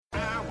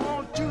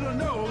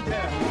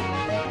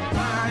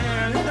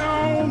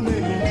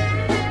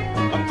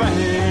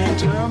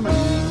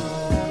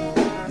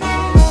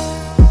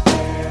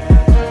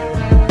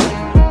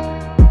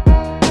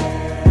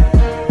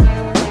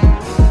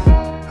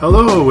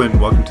Hello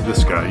and welcome to the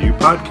Sky U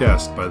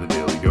podcast by the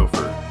Daily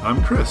Gopher. I'm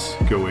Chris,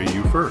 Go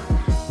AU Fur.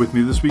 With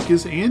me this week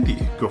is Andy,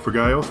 Gopher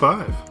Guy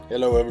 05.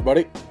 Hello,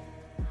 everybody.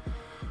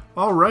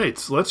 All right,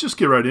 so let's just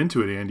get right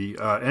into it, Andy.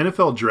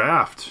 NFL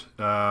draft,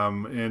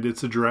 and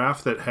it's a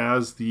draft that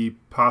has the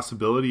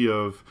possibility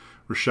of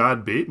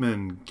Rashad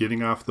Bateman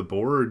getting off the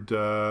board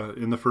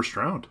in the first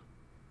round.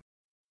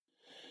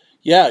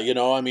 Yeah,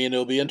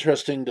 it'll be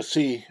interesting to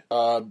see.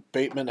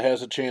 Bateman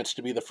has a chance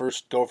to be the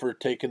first Gopher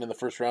taken in the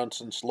first round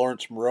since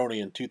Lawrence Maroney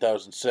in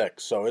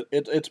 2006. So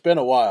it's been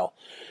a while.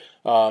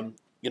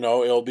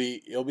 It'll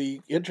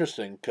be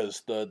interesting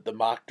because the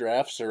mock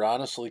drafts are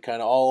honestly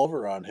kind of all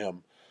over on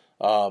him.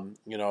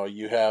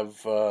 You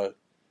have a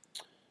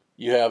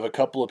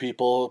couple of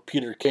people,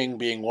 Peter King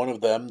being one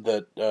of them,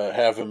 that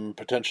have him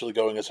potentially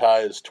going as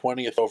high as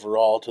 20th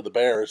overall to the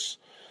Bears.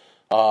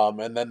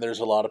 And then there's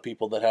a lot of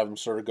people that have him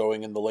sort of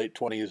going in the late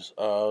 20s.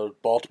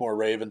 Baltimore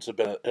Ravens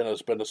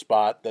has been a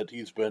spot that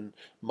he's been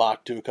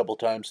mocked to a couple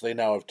times. They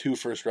now have 2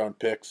 first-round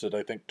picks at,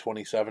 I think,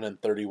 27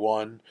 and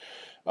 31.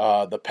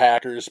 The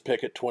Packers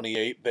pick at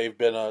 28. They've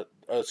been a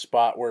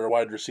spot where a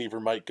wide receiver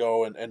might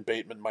go and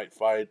Bateman might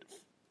find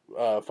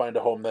a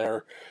home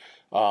there.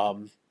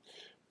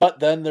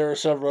 But then there are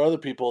several other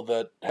people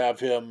that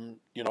have him,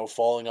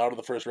 falling out of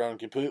the first round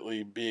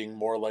completely, being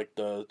more like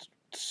the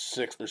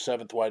 6th or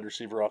 7th wide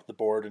receiver off the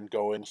board and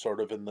going sort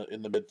of in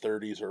the mid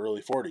 30s or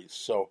early 40s.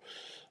 So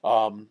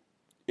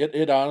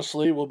it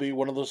honestly will be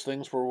one of those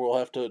things where we'll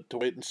have to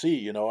wait and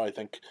see. I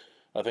think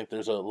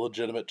there's a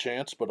legitimate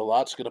chance, but a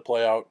lot's going to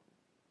play out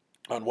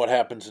on what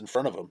happens in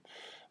front of him.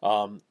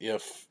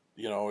 If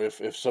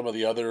some of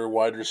the other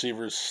wide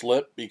receivers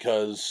slip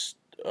because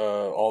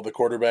all the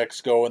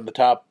quarterbacks go in the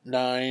top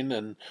 9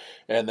 and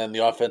then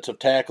the offensive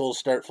tackles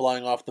start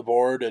flying off the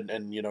board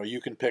and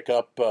you can pick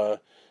up a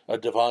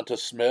Devonta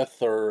Smith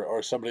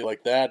or somebody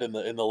like that in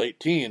the late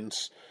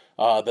teens,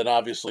 then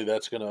obviously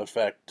that's going to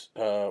affect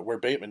where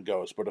Bateman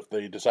goes. But if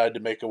they decide to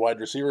make a wide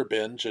receiver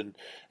binge and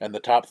the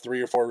top 3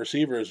 or 4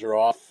 receivers are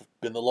off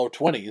in the low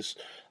 20s,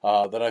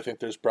 then I think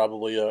there's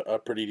probably a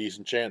pretty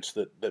decent chance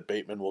that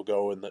Bateman will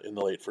go in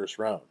the late first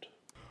round.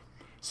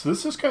 So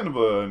this is kind of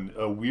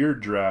a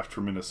weird draft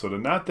for Minnesota.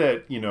 Not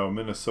that,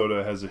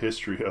 Minnesota has a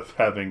history of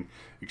having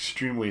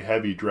extremely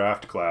heavy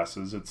draft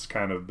classes. It's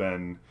kind of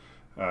been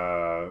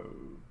one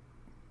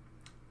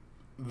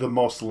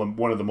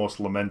of the most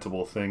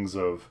lamentable things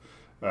of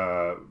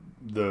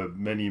the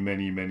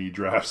many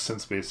drafts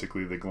since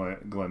basically the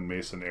Glenn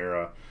Mason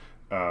era.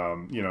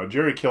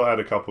 Jerry Kill had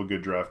a couple of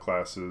good draft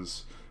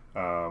classes.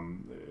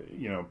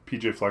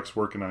 PJ Fleck's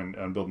working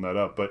on building that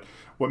up. But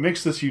what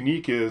makes this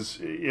unique is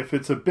if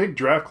it's a big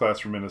draft class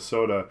for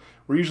Minnesota,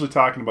 we're usually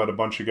talking about a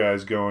bunch of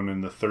guys going in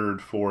the 3rd,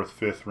 4th,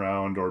 5th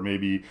round, or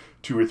maybe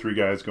 2 or 3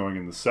 guys going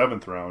in the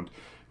 7th round.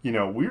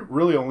 We're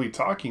really only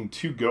talking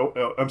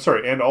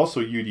and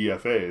also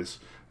UDFAs.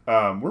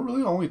 We're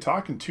really only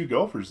talking 2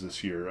 Gophers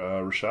this year,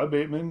 Rashad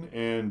Bateman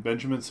and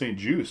Benjamin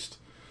St-Juste.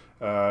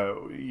 There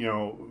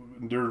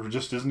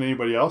just isn't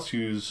anybody else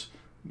who's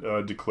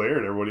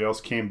declared. Everybody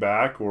else came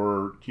back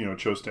or,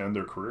 chose to end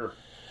their career.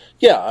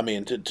 Yeah,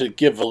 to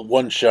give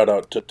one shout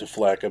out to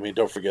Fleck,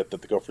 don't forget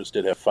that the Gophers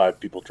did have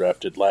 5 people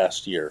drafted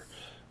last year.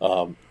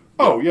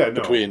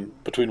 Between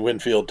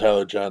Winfield,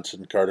 Tyler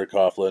Johnson, Carter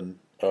Coughlin,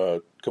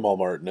 Kamal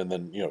Martin, and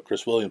then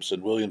Chris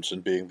Williamson.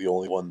 Williamson being the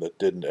only one that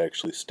didn't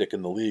actually stick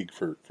in the league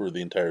for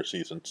the entire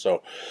season.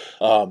 So,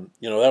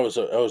 that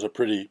was a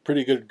pretty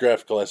good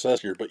draft class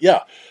last year. But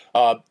yeah,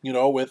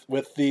 with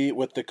the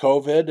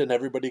COVID and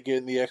everybody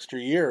getting the extra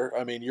year,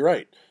 you're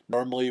right.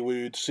 Normally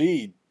we would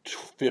see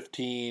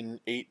 15,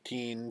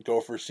 18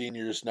 Gopher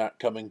seniors not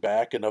coming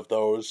back, and of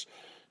those,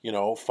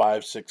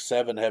 5, 6,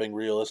 7 having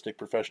realistic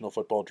professional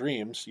football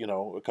dreams,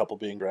 a couple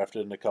being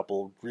drafted and a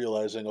couple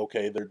realizing,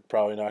 okay, they're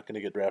probably not going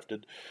to get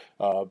drafted,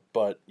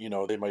 but,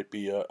 they might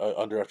be a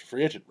undrafted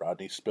free agent.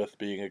 Rodney Smith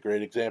being a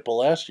great example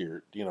last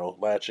year,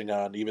 latching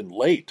on even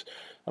late.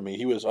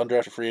 He was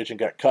undrafted free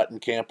agent, got cut in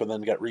camp, and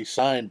then got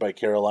re-signed by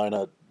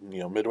Carolina,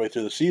 midway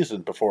through the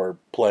season before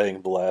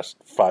playing the last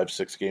 5,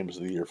 6 games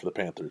of the year for the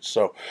Panthers.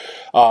 So,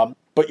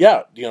 but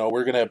yeah,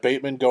 we're going to have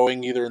Bateman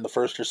going either in the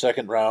 1st or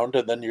 2nd round,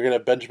 and then you're going to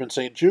have Benjamin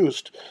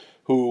St-Juste,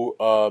 who,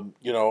 I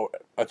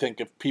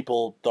think if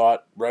people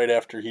thought right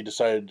after he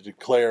decided to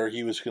declare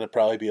he was going to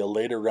probably be a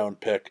later round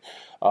pick,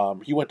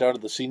 he went down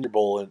to the Senior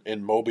Bowl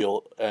in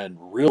Mobile and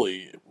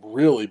really,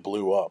 really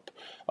blew up.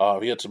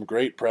 He had some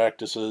great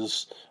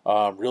practices,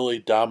 really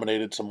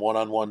dominated some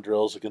one-on-one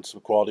drills against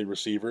some quality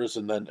receivers,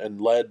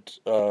 and led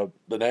the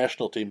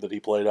national team that he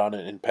played on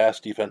in pass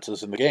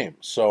defenses in the game.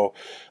 So,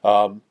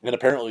 and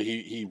apparently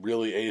he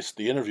really aced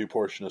the interview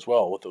portion as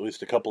well with at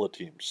least a couple of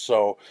teams.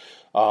 So,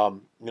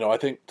 I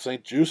think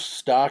St-Juste's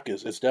stock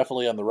is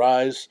definitely on the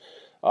rise.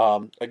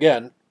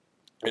 Again,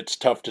 it's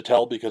tough to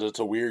tell because it's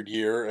a weird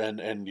year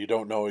and you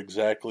don't know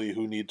exactly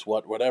who needs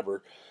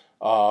whatever.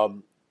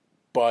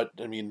 But,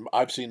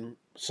 I've seen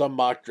some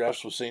mock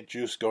drafts with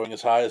St-Juste going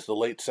as high as the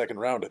late 2nd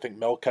round. I think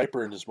Mel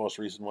Kiper in his most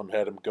recent one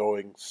had him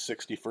going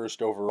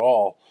 61st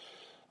overall,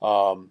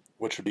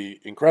 which would be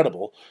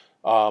incredible.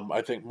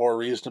 I think more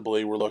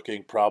reasonably, we're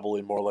looking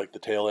probably more like the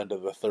tail end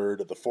of the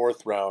third or the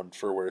fourth round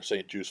for where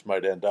St. Juste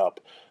might end up.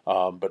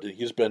 But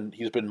he's been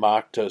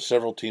mocked to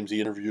several teams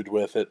he interviewed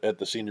with at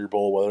the Senior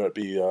Bowl, whether it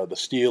be the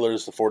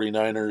Steelers, the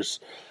 49ers.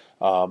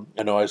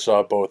 I know I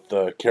saw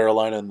both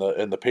Carolina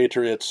and the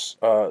Patriots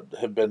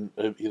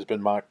he's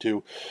been mocked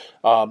to.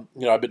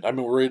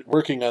 We're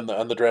working on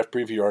the draft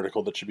preview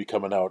article that should be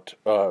coming out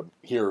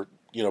here,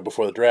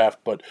 before the draft.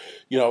 But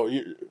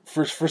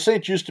for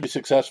St. Juste to be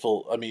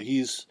successful, I mean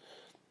he's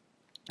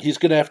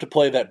going to have to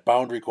play that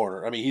boundary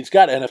corner. I mean, he's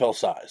got NFL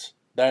size.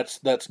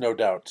 That's no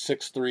doubt.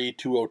 6'3",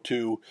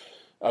 202.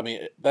 I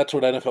mean, that's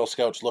what NFL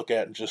scouts look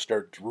at and just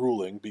start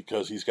drooling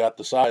because he's got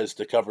the size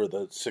to cover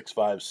the 6'5",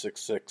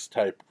 6'6"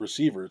 type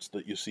receivers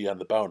that you see on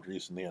the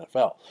boundaries in the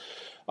NFL.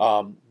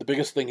 The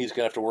biggest thing he's going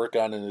to have to work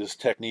on in his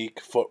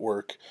technique,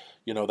 footwork,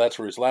 that's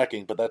where he's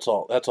lacking, but that's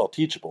all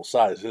teachable.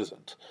 Size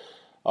isn't.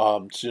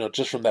 So,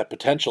 just from that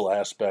potential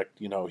aspect,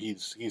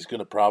 he's going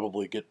to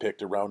probably get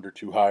picked a round or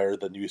two higher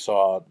than you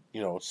saw,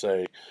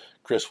 say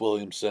Chris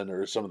Williamson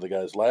or some of the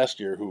guys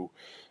last year who,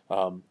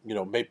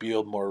 may be a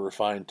little more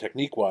refined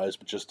technique wise,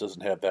 but just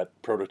doesn't have that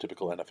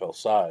prototypical NFL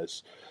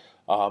size.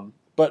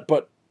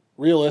 But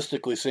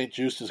realistically, St.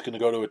 Juste is going to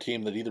go to a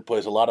team that either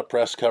plays a lot of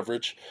press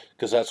coverage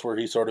because that's where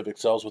he sort of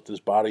excels with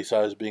his body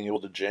size, being able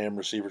to jam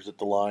receivers at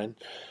the line,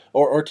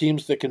 or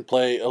teams that can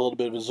play a little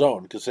bit of a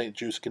zone because St.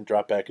 Juste can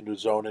drop back into a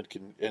zone and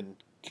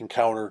can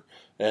counter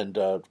and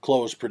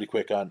close pretty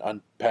quick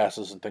on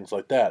passes and things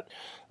like that.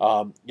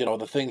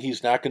 The thing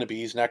he's not going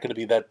to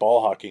be that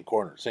ball hawking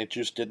corner. St.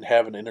 Juste didn't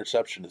have an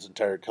interception his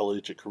entire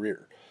collegiate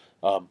career,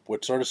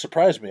 which sort of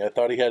surprised me. I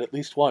thought he had at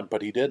least one,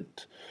 but he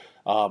didn't.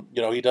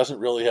 He doesn't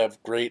really have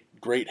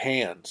great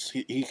hands.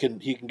 He can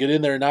get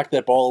in there and knock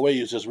that ball away,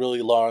 use his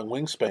really long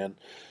wingspan,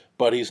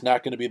 but he's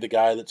not going to be the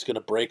guy that's going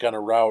to break on a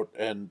route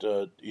and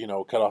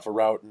cut off a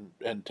route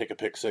and take a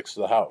pick six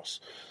to the house.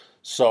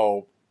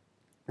 So,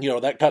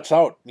 that cuts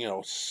out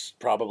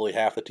probably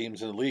half the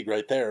teams in the league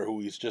right there who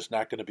he's just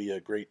not going to be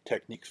a great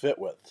technique fit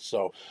with.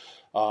 So,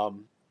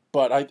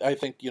 but I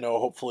think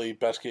hopefully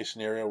best case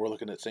scenario we're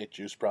looking at St.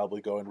 Juste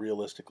probably going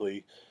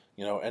realistically.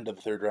 End of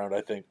the third round.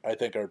 I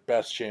think our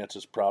best chance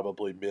is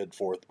probably mid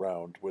fourth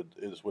round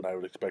is when I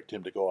would expect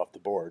him to go off the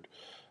board.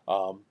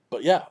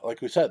 But yeah,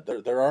 like we said,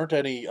 there aren't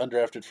any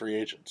undrafted free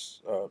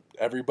agents.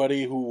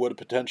 Everybody who would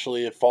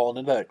potentially have fallen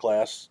into that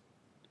class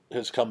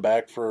has come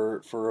back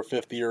for a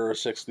fifth year or a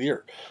sixth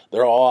year.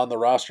 They're all on the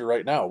roster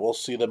right now. We'll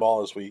see them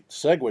all as we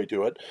segue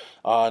to it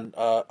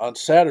on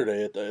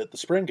Saturday at the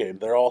spring game.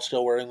 They're all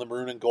still wearing the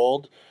maroon and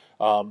gold.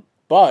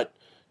 But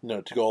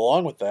to go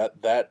along with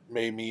that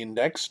may mean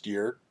next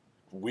year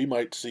we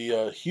might see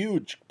a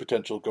huge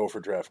potential Gopher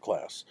draft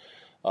class.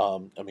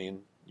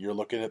 You're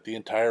looking at the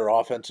entire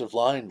offensive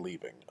line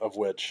leaving, of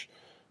which,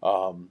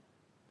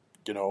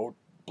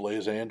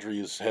 Blaise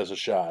Andrews has a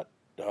shot.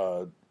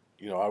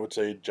 I would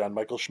say John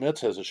Michael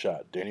Schmitz has a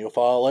shot. Daniel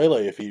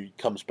Faalele, if he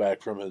comes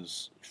back from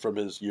his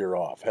year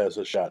off, has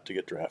a shot to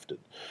get drafted.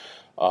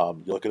 You're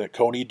looking at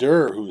Coney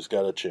Durr, who's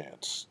got a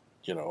chance.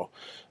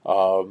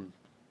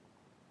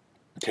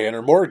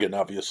 Tanner Morgan,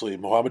 obviously,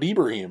 Mohamed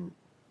Ibrahim,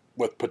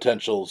 with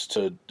potentials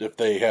to, if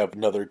they have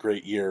another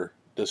great year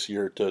this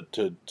year,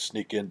 to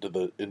sneak into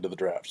the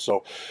draft.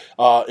 So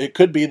it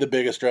could be the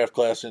biggest draft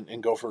class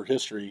in Gopher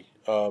history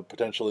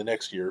potentially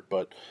next year.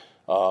 But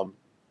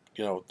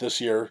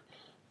this year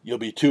you'll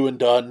be two and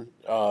done.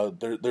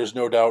 There's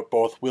no doubt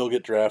both will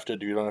get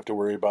drafted. You don't have to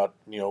worry about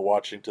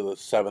watching to the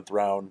seventh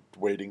round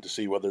waiting to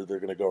see whether they're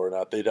going to go or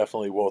not. They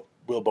definitely will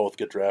both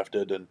get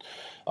drafted, and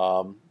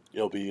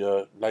it'll be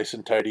a nice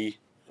and tidy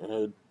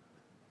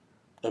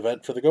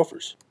event for the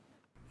Gophers.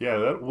 Yeah,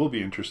 that will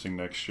be interesting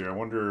next year. I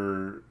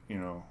wonder,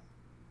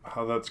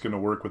 how that's going to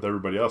work with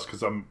everybody else, because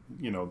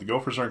the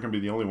Gophers aren't going to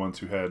be the only ones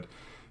who had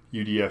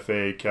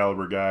UDFA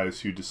caliber guys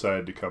who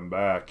decided to come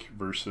back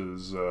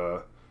versus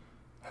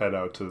head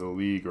out to the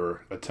league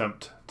or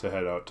attempt to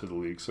head out to the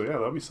league. So yeah,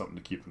 that'll be something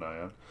to keep an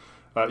eye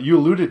on. You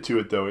alluded to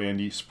it though,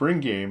 Andy. Spring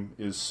game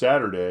is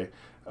Saturday.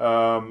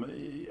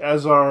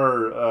 As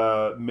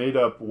our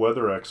made-up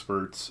weather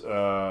experts,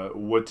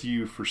 what do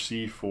you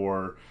foresee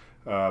for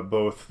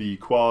both the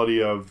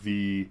quality of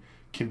the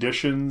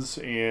conditions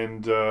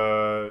and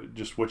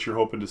just what you're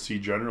hoping to see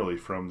generally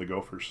from the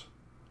Gophers?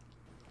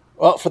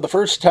 Well, for the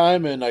first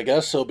time in, I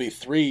guess it'll be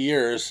 3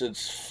 years,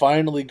 it's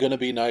finally going to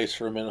be nice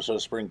for a Minnesota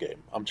spring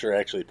game. I'm sure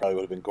actually it probably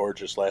would have been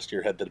gorgeous last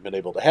year had they been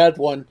able to have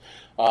one.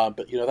 But,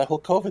 that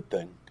whole COVID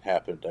thing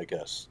happened, I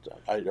guess.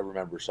 I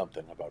remember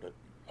something about it.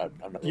 I'm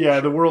not really sure.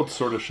 The world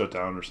sort of shut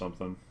down or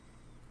something.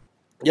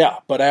 Yeah,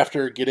 but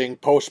after getting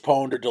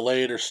postponed or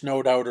delayed or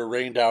snowed out or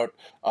rained out,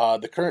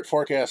 the current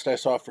forecast I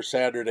saw for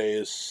Saturday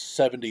is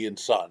 70 and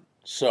sun.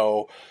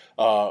 So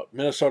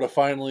Minnesota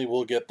finally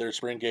will get their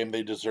spring game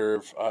they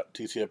deserve at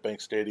TCF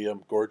Bank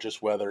Stadium.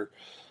 Gorgeous weather.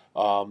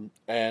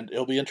 And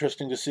it'll be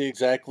interesting to see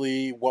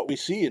exactly what we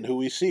see and who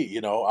we see.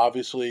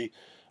 Obviously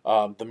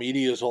the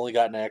media has only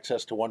gotten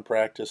access to one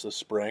practice this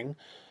spring.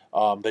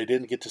 They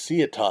didn't get to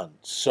see a ton.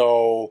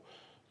 So,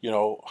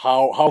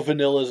 how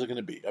vanilla is it going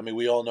to be? I mean,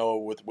 we all know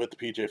with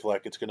PJ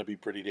Fleck, it's going to be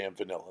pretty damn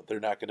vanilla. They're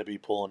not going to be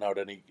pulling out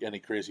any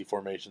crazy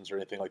formations or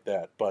anything like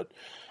that. But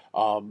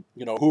who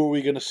are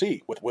we going to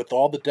see with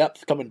all the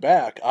depth coming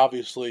back?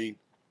 Obviously,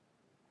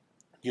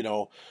 you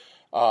know,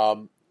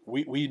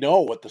 we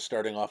know what the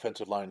starting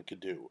offensive line can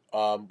do.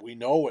 We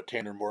know what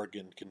Tanner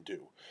Morgan can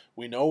do.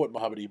 We know what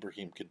Mohamed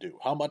Ibrahim can do.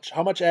 How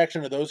much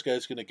action are those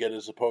guys going to get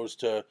as opposed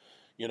to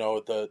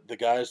the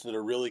guys that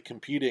are really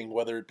competing,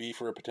 whether it be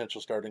for a potential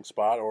starting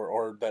spot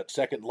or that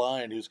second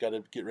line who's got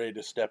to get ready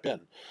to step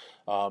in.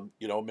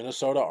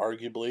 Minnesota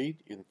arguably,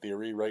 in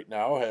theory, right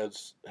now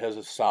has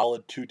a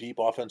solid 2 deep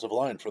offensive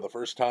line for the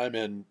first time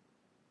in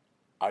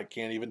I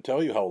can't even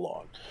tell you how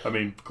long. I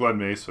mean, Glenn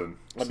Mason.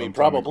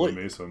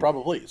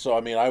 Probably. So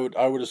I mean, I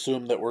would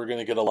assume that we're going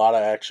to get a lot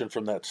of action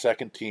from that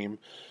second team.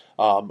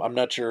 I'm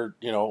not sure.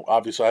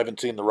 Obviously, I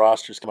haven't seen the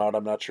rosters come out.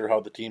 I'm not sure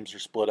how the teams are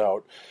split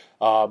out.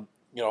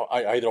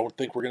 I don't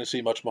think we're going to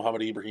see much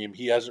Mohamed Ibrahim.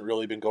 He hasn't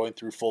really been going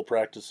through full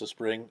practice this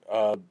spring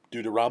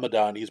due to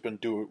Ramadan. He's been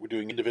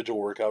doing individual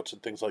workouts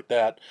and things like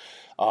that.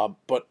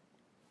 But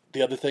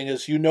the other thing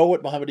is,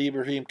 what Mohamed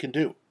Ibrahim can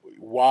do.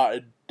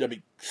 Why? I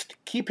mean,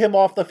 keep him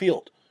off the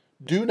field.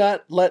 Do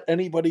not let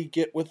anybody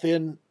get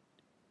within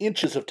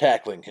inches of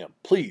tackling him,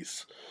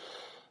 please.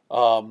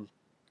 It'll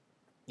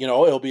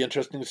be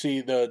interesting to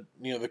see the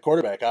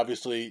quarterback.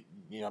 Obviously,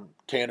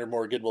 Tanner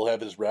Morgan will have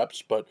his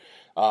reps, but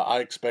I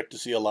expect to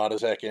see a lot of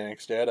Zach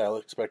Annexstad. I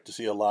expect to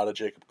see a lot of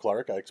Jacob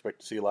Clark. I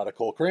expect to see a lot of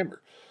Cole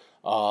Kramer.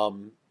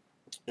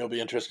 It'll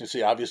be interesting to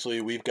see.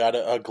 Obviously, we've got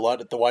a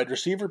glut at the wide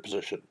receiver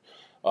position.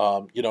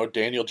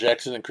 Daniel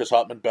Jackson and Chris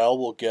Hotman-Bell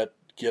will get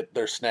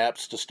their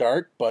snaps to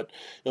start, but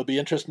it'll be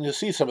interesting to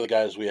see some of the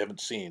guys we haven't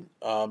seen.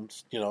 Some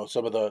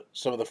of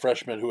the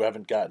freshmen who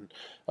haven't gotten.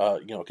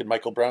 Can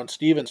Michael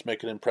Brown-Stevens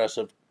make an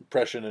impressive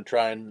impression and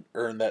try and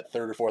earn that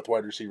third or fourth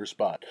wide receiver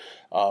spot?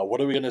 What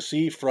are we going to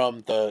see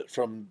from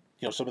some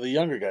of the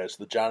younger guys,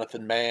 the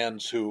Jonathan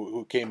Manns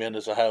who came in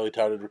as a highly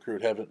touted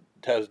recruit,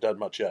 hasn't done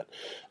much yet.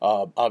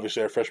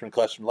 Obviously, our freshman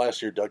class from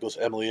last year, Douglas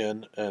Emily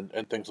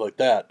and things like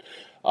that.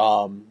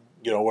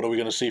 What are we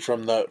going to see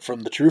from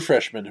the true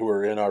freshmen who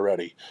are in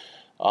already?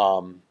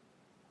 I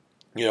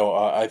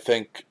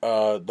think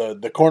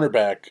the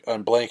cornerback,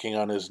 I'm blanking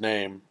on his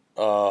name.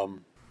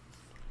 Don't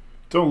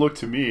look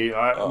to me.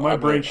 My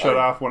brain shut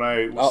off when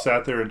I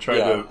sat there and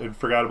and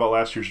forgot about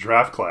last year's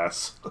draft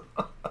class.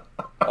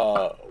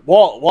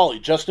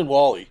 Justin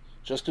Wally,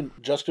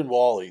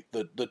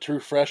 the true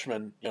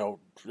freshman,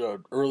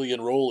 early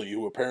enrollee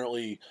who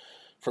apparently,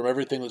 from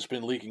everything that's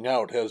been leaking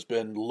out, has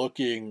been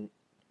looking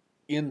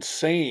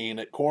insane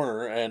at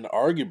corner, and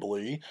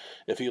arguably,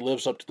 if he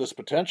lives up to this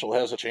potential,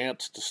 has a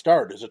chance to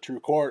start as a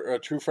true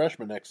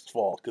freshman next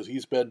fall, because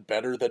he's been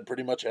better than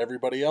pretty much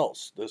everybody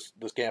else this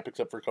camp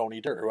except for Coney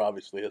Durr, who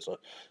obviously has a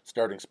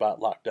starting spot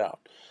locked down.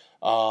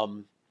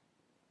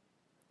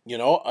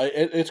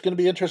 It's going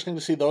to be interesting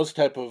to see those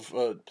type of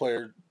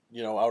player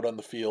out on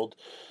the field.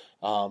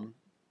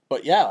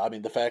 But yeah, I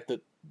mean, the fact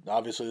that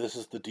obviously this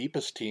is the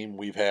deepest team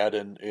we've had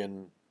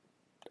in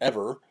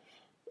ever.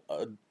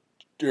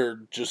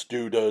 Just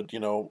due to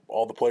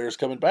all the players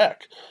coming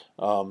back.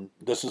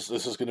 This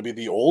is going to be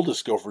the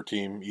oldest Gopher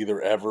team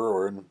either ever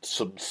or in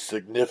some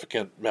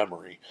significant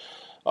memory.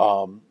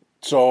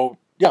 So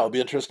yeah, it'll be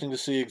interesting to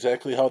see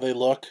exactly how they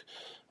look.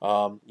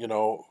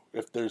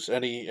 If there's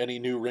any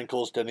new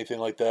wrinkles to anything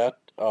like that.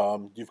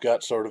 You've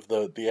got sort of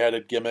the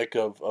added gimmick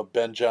of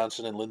Ben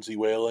Johnson and Lindsey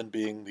Whalen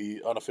being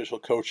the unofficial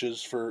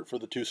coaches for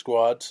the two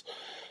squads.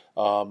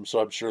 So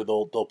I'm sure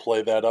they'll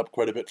play that up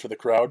quite a bit for the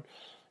crowd.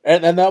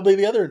 And that'll be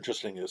the other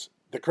interesting is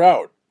the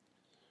crowd.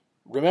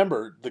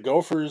 Remember, the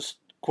Gophers,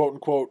 quote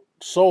unquote,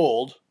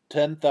 sold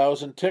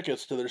 10,000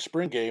 tickets to their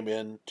spring game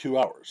in 2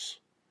 hours.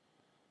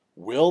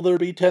 Will there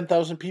be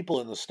 10,000 people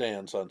in the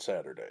stands on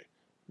Saturday?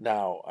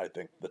 Now, I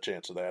think the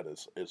chance of that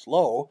is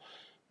low,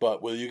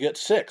 but will you get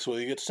 6? Will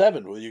you get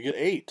 7? Will you get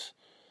 8?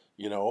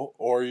 Or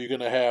are you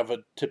going to have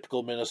a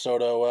typical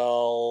Minnesota,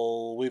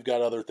 well, we've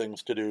got other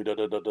things to do,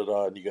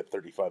 and you get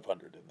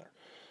 3,500 in there.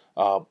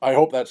 I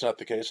hope that's not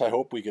the case. I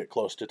hope we get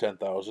close to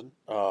 10,000.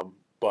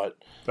 But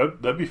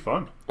that'd be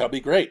fun. That'd be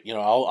great.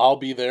 I'll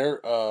be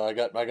there. I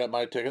got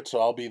my ticket, so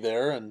I'll be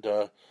there, and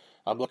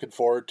I'm looking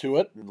forward to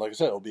it. And like I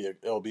said,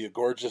 it'll be a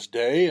gorgeous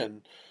day,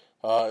 and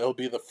it'll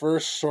be the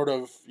first sort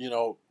of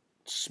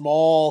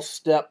small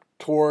step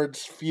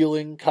towards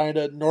feeling kind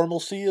of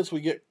normalcy as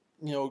we get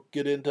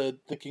into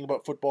thinking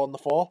about football in the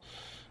fall.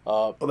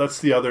 Well, that's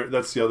the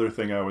other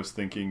thing I was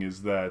thinking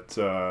is that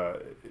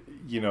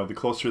the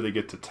closer they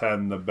get to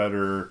 10, the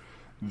better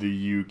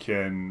you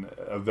can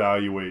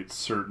evaluate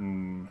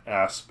certain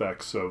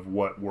aspects of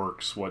what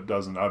works, what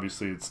doesn't.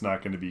 Obviously, it's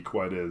not going to be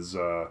quite as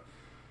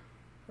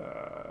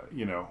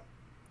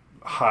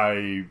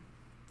high.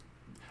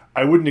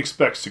 I wouldn't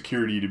expect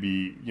security to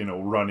be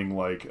running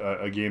like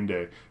a game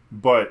day,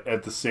 but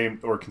at the same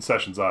or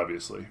concessions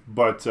obviously,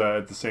 but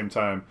at the same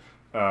time,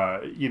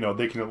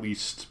 they can at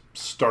least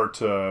start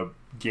to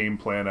game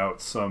plan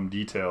out some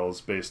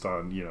details based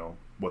on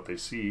what they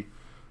see.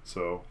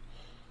 So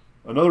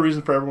another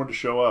reason for everyone to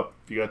show up.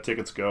 If you got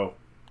tickets, go.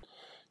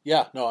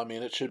 Yeah, no, I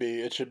mean it should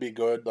be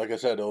good. Like I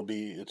said,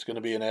 it's going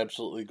to be an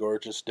absolutely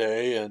gorgeous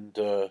day, and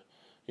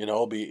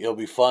it'll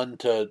be fun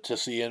to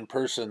see in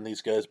person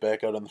these guys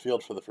back out on the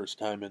field for the first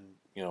time in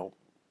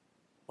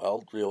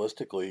well,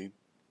 realistically,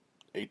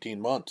 18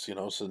 months.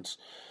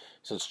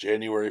 Since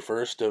January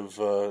 1st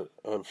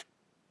of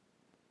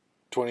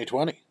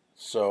 2020.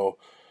 So,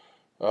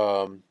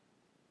 um,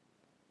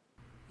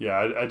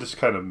 Yeah, I just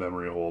kind of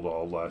memory hold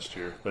all of last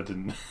year. That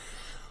didn't.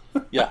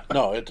 yeah,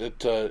 no,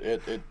 it.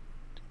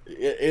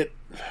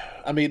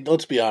 I mean,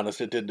 let's be honest.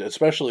 It did,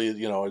 especially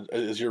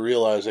as you're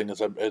realizing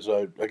as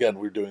I again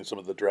we're doing some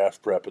of the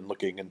draft prep and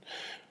looking and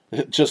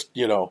just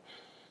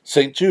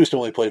St. Just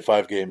only played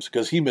 5 games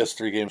because he missed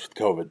 3 games with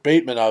COVID.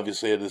 Bateman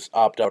obviously had this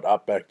opt out,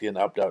 opt back in,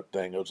 opt out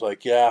thing. It was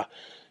like, yeah,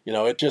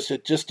 it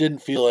just didn't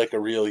feel like a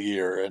real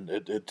year, and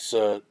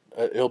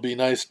it'll be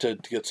nice to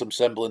get some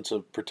semblance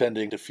of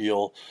pretending to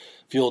feel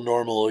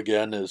normal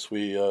again as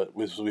we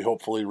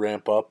hopefully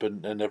ramp up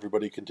and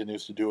everybody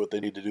continues to do what they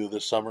need to do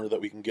this summer,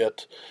 that we can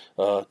get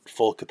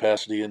full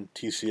capacity in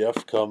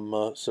TCF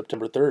come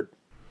September 3rd.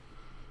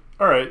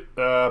 All right,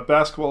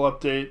 basketball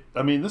update.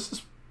 I mean, this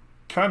is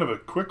kind of a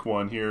quick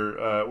one here.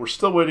 We're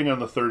still waiting on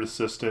the third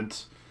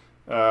assistant.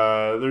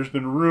 There's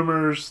been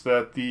rumors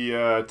that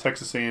the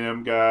Texas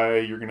A&M guy,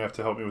 you're going to have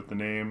to help me with the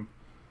name.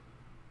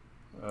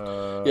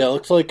 Yeah, it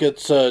looks like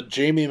it's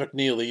Jamie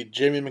McNeely.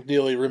 Jamie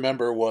McNeely,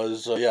 remember,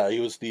 was he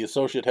was the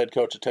associate head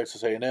coach at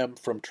Texas A&M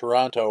from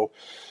Toronto.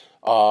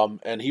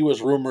 And he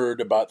was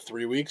rumored about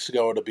 3 weeks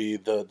ago to be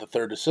the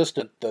third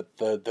assistant that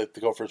the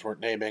Gophers weren't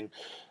naming.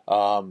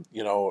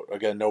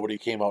 Again, nobody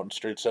came out and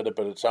straight said it,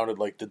 but it sounded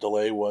like the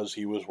delay was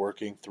he was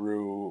working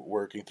through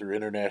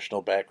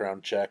international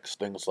background checks,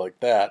 things like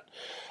that.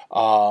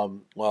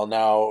 Well,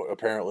 now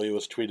apparently it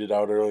was tweeted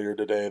out earlier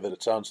today that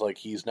it sounds like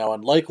he's now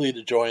unlikely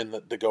to join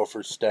the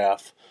Gophers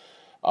staff.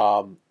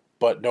 Um,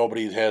 but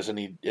nobody has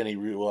any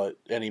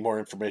more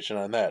information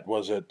on that.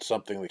 Was it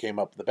something that came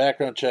up in the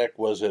background check?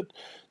 Was it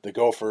the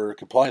Gopher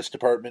Compliance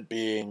Department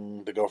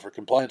being the Gopher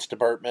Compliance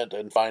Department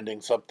and finding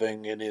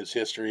something in his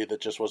history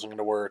that just wasn't going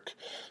to work?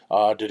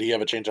 Did he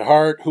have a change of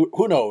heart?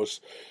 Who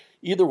knows?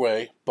 Either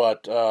way,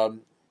 but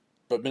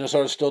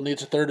Minnesota still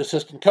needs a third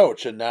assistant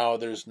coach, and now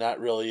there's not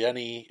really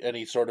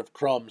any sort of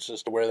crumbs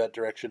as to where that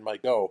direction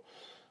might go.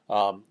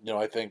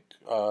 I think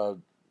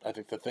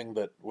the thing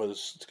that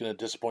was going to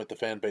disappoint the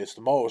fan base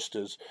the most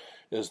is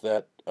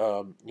that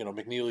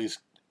McNeely's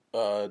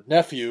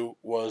nephew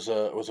was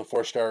a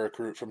 4-star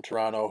recruit from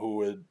Toronto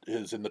who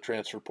is in the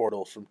transfer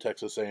portal from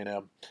Texas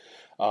A&M.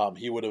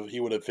 He would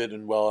have fit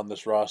in well on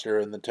this roster,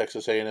 and then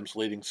Texas A&M's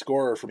leading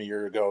scorer from a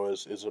year ago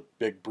is a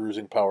big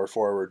bruising power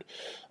forward,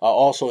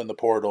 also in the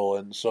portal,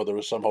 and so there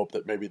was some hope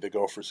that maybe the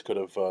Gophers could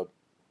have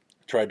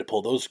tried to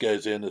pull those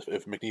guys in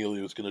if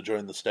McNeely was going to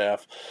join the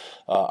staff.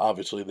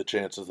 Obviously, the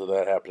chances of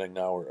that happening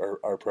now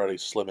are pretty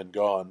slim and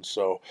gone.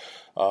 So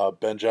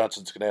Ben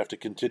Johnson's going to have to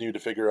continue to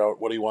figure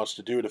out what he wants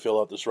to do to fill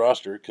out this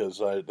roster, because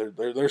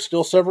there's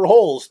still several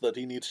holes that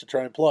he needs to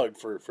try and plug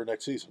for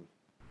next season.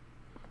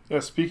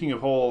 Yeah, speaking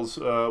of holes,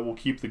 we'll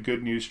keep the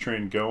good news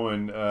train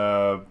going.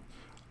 I'm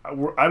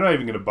not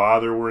even going to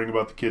bother worrying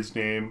about the kid's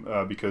name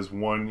because,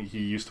 one, he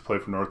used to play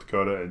for North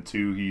Dakota, and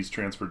two, he's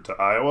transferred to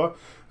Iowa.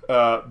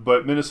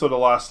 But Minnesota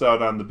lost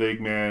out on the big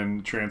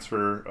man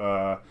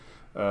transfer.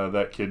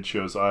 That kid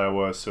chose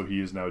Iowa, so he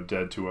is now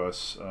dead to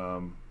us.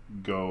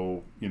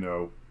 Go,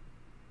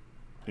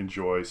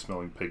 enjoy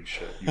smelling pig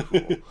shit, you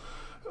fool.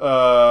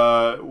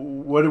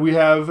 What do we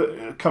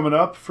have coming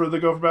up for the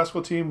Gopher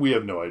basketball team? We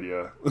have no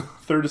idea.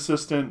 Third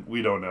assistant,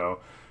 we don't know.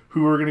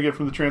 Who we're going to get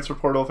from the transfer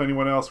portal, if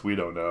anyone else, we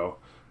don't know.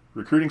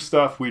 Recruiting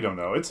stuff, we don't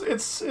know. It's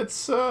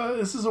this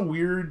is a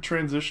weird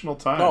transitional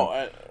time.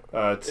 No,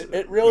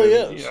 it really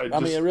is. I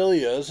mean, it really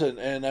is,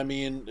 and I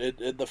mean,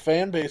 the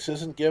fan base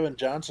isn't giving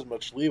Johnson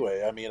much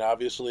leeway. I mean,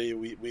 obviously,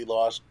 we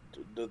lost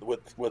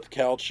with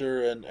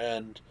Kalcher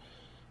and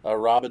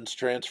Robbins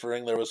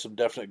transferring. There was some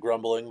definite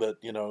grumbling that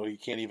he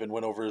can't even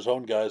win over his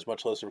own guys,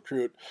 much less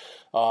recruit.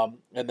 And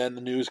then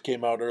the news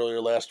came out earlier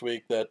last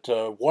week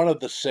that one of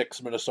the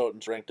 6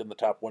 Minnesotans ranked in the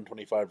top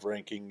 125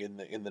 ranking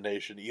in the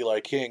nation, Eli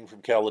King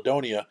from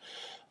Caledonia,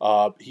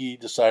 he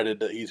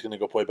decided that he's going to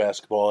go play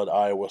basketball at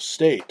Iowa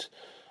State.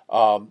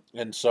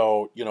 And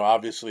so,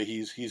 obviously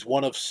he's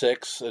one of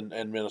 6,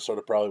 and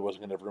Minnesota probably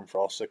wasn't going to have room for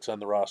all 6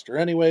 on the roster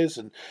anyways,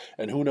 and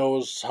who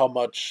knows how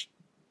much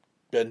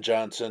Ben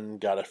Johnson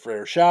got a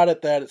fair shot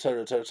at that, et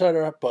cetera, et cetera, et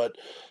cetera. But,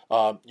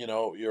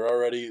 you're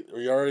already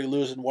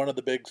losing one of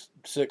the big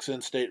 6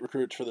 in-state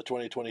recruits for the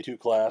 2022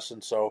 class.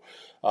 And so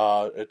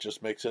it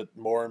just makes it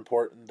more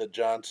important that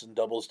Johnson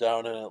doubles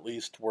down and at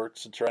least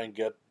works to try and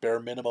get bare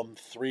minimum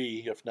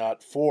 3, if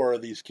not 4,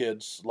 of these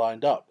kids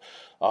lined up.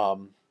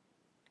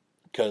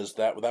 Because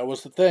that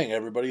was the thing.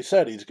 Everybody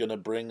said he's going to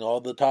bring all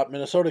the top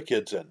Minnesota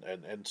kids in,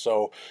 and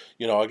so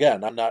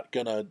again, I'm not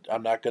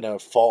gonna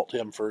fault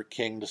him for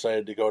King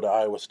decided to go to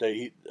Iowa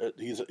State.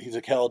 He's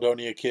a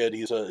Caledonia kid.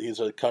 He's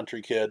a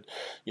country kid.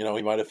 He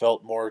might have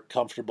felt more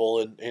comfortable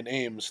in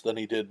Ames than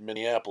he did in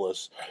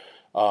Minneapolis.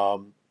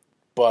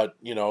 but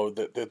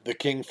the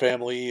King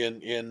family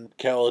in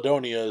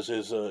Caledonia is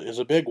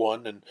a big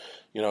one, and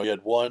you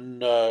had one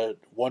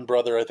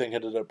brother I think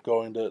ended up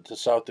going to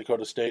South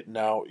Dakota State, and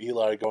now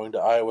Eli going to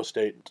Iowa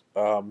State.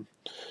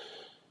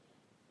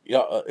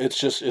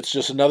 It's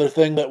just another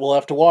thing that we'll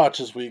have to watch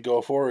as we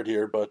go forward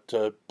here. But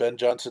Ben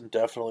Johnson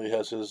definitely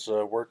has his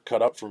work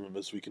cut up from him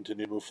as we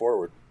continue to move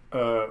forward.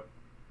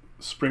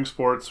 Spring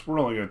sports, we're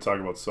only going to talk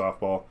about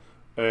softball.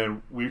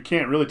 And we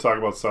can't really talk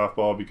about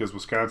softball because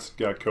Wisconsin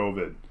got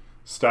COVID.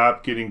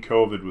 Stop getting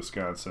COVID,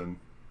 Wisconsin.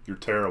 You're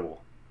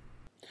terrible.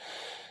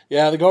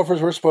 Yeah, the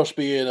Gophers were supposed to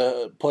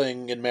be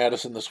playing in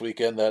Madison this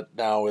weekend. That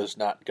now is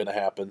not going to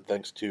happen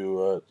thanks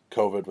to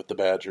COVID with the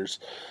Badgers.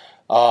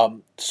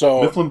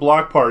 So Mifflin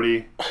Block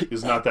Party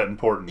is not that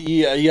important.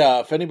 Yeah.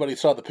 If anybody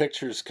saw the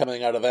pictures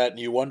coming out of that, and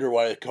you wonder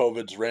why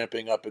COVID's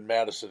ramping up in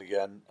Madison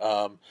again,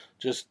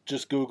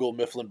 just Google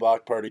Mifflin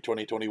Block Party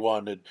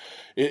 2021, and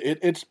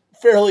it's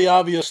fairly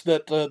obvious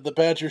that the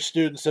Badger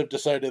students have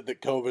decided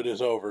that COVID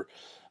is over,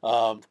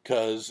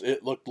 because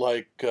it looked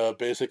like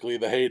basically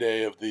the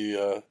heyday of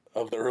the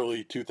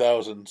early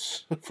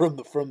 2000s from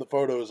the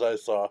photos I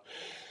saw.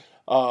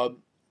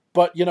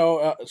 But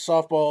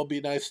softball will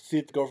be nice to see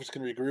if the Gophers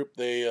can regroup.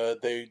 They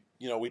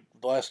the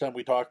last time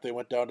we talked, they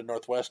went down to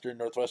Northwestern.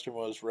 Northwestern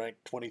was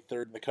ranked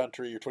 23rd in the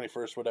country or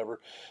 21st,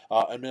 whatever.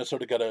 And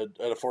Minnesota got a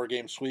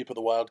 4-game sweep of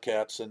the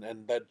Wildcats,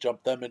 and that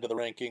jumped them into the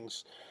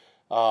rankings.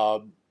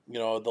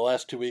 The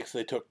last 2 weeks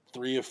they took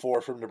 3 of 4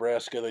 from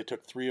Nebraska. They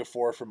took 3 of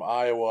 4 from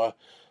Iowa.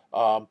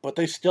 But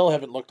they still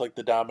haven't looked like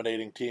the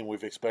dominating team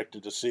we've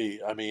expected to see.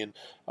 I mean,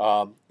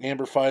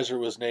 Amber Pfizer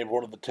was named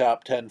one of the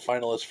top 10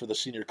 finalists for the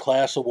Senior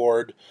Class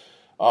Award,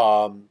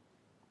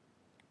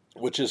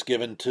 which is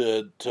given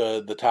to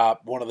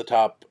one of the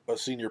top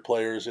senior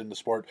players in the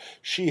sport.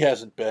 She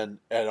hasn't been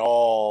at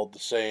all the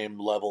same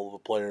level of a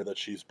player that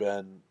she's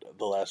been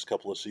the last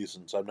couple of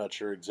seasons. I'm not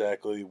sure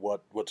exactly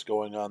what's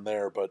going on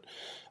there, but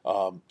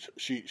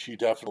she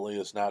definitely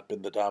has not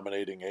been the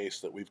dominating ace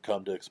that we've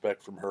come to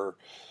expect from her.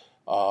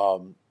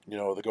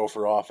 The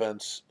Gopher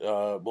offense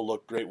will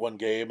look great one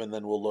game and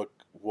then will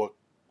look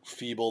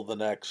feeble the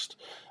next.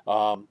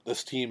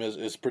 This team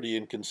is pretty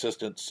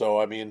inconsistent. So,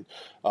 I mean,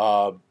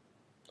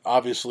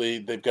 obviously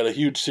they've got a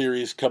huge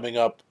series coming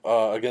up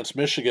against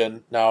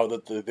Michigan now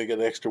that they get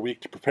an extra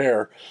week to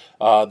prepare.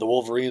 The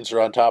Wolverines are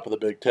on top of the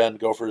Big Ten.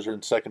 Gophers are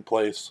in second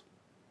place.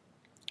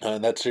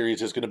 And that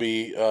series is going to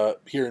be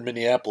here in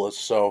Minneapolis.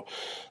 So,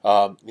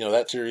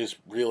 that series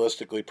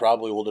realistically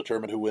probably will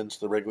determine who wins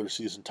the regular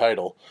season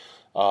title.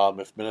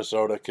 If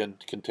Minnesota can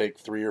take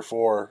 3 or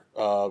 4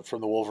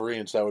 from the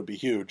Wolverines, that would be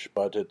huge.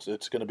 But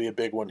it's going to be a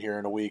big one here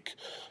in a week.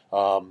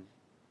 We'll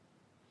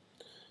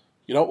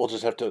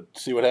just have to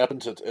see what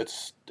happens.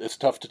 It's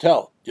tough to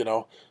tell.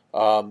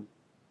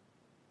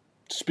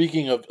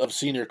 Speaking of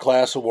senior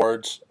class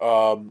awards,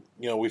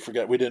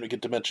 we didn't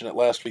get to mention it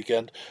last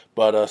weekend,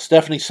 but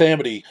Stephanie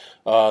Samity,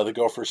 the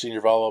Gopher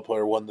senior volleyball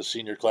player, won the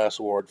senior class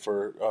award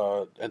for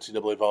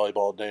NCAA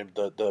volleyball, named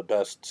the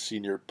best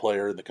senior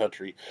player in the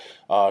country.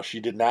 She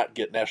did not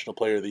get National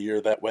Player of the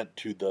Year. That went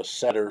to the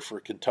setter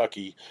for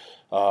Kentucky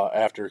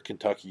after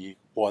Kentucky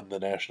won the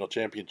national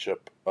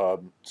championship.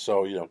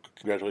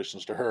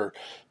 Congratulations to her.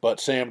 But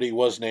Samity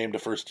was named a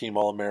first-team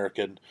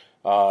All-American.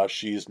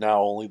 She's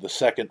now only the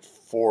second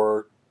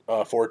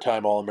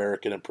four-time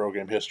All-American in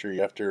program history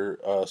after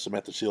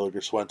Samantha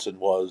Seeliger Swenson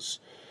was.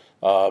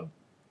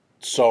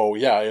 It's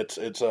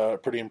a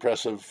pretty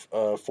impressive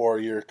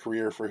 4-year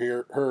career for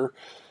her.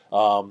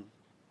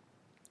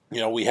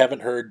 We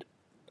haven't heard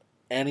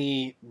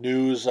any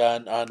news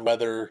on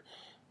whether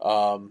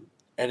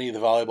any of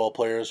the volleyball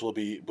players will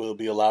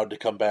be allowed to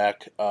come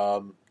back.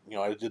 I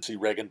did see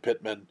Regan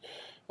Pittman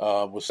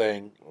was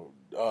saying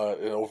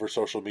over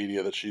social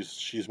media that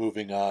she's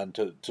moving on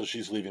so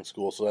she's leaving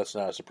school, so that's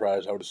not a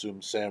surprise. I would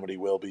assume Samity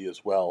will be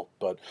as well.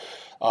 But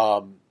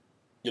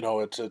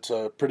it's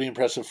a pretty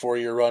impressive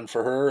 4-year run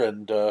for her,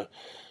 and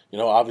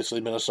obviously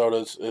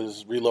Minnesota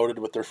is reloaded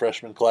with their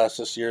freshman class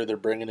this year. They're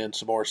bringing in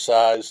some more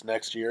size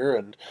next year,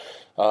 and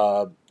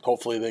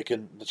hopefully they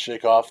can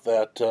shake off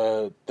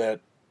that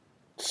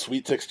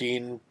Sweet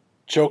 16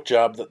 choke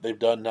job that they've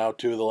done now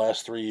 2 of the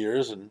last 3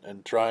 years,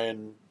 and try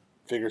and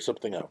figure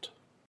something out.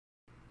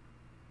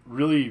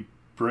 Really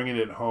bringing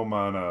it home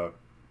on a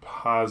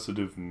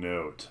positive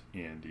note,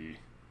 Andy.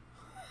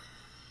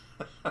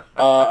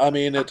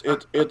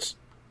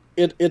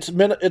 It's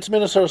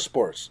Minnesota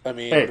sports. I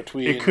mean,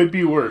 it could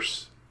be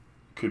worse.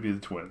 It could be the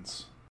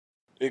Twins.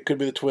 It could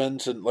be the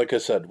Twins, and like I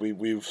said,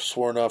 we've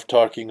sworn off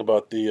talking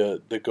about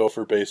the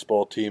Gopher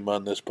baseball team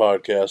on this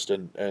podcast,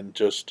 and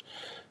just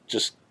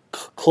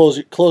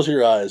close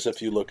your eyes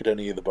if you look at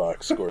any of the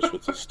box scores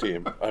with this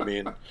team. I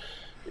mean,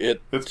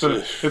 it's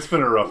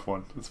been a rough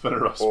one. It's been a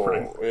rough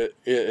spring.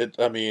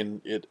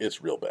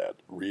 It's real bad,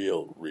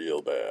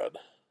 real bad.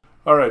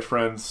 All right,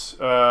 friends.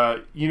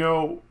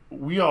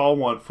 We all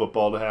want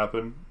football to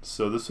happen,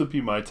 so this would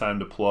be my time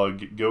to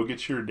plug. Go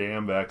get your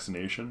damn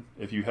vaccination.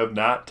 If you have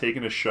not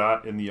taken a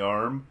shot in the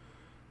arm,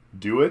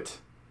 do it.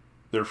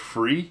 They're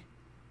free.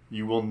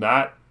 You will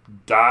not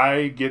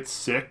die, get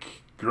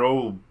sick,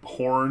 grow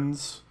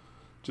horns,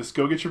 just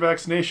go get your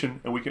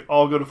vaccination and we can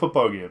all go to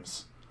football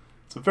games.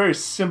 It's a very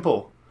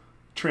simple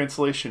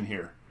translation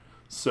here.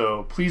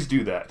 So please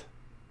do that.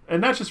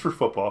 And not just for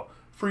football,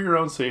 for your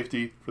own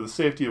safety, for the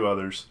safety of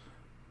others.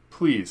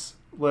 Please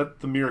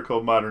let the miracle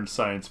of modern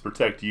science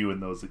protect you and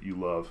those that you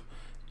love.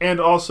 And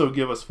also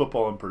give us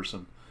football in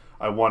person.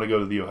 I want to go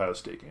to the Ohio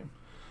State game.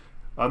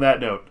 On that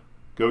note,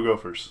 go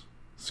Gophers.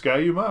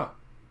 Ski-U-Mah.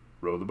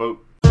 Row the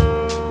boat.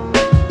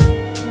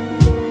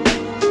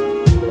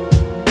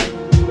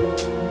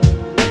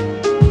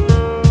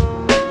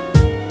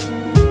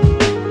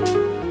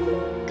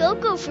 Go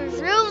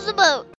Gophers, row the boat.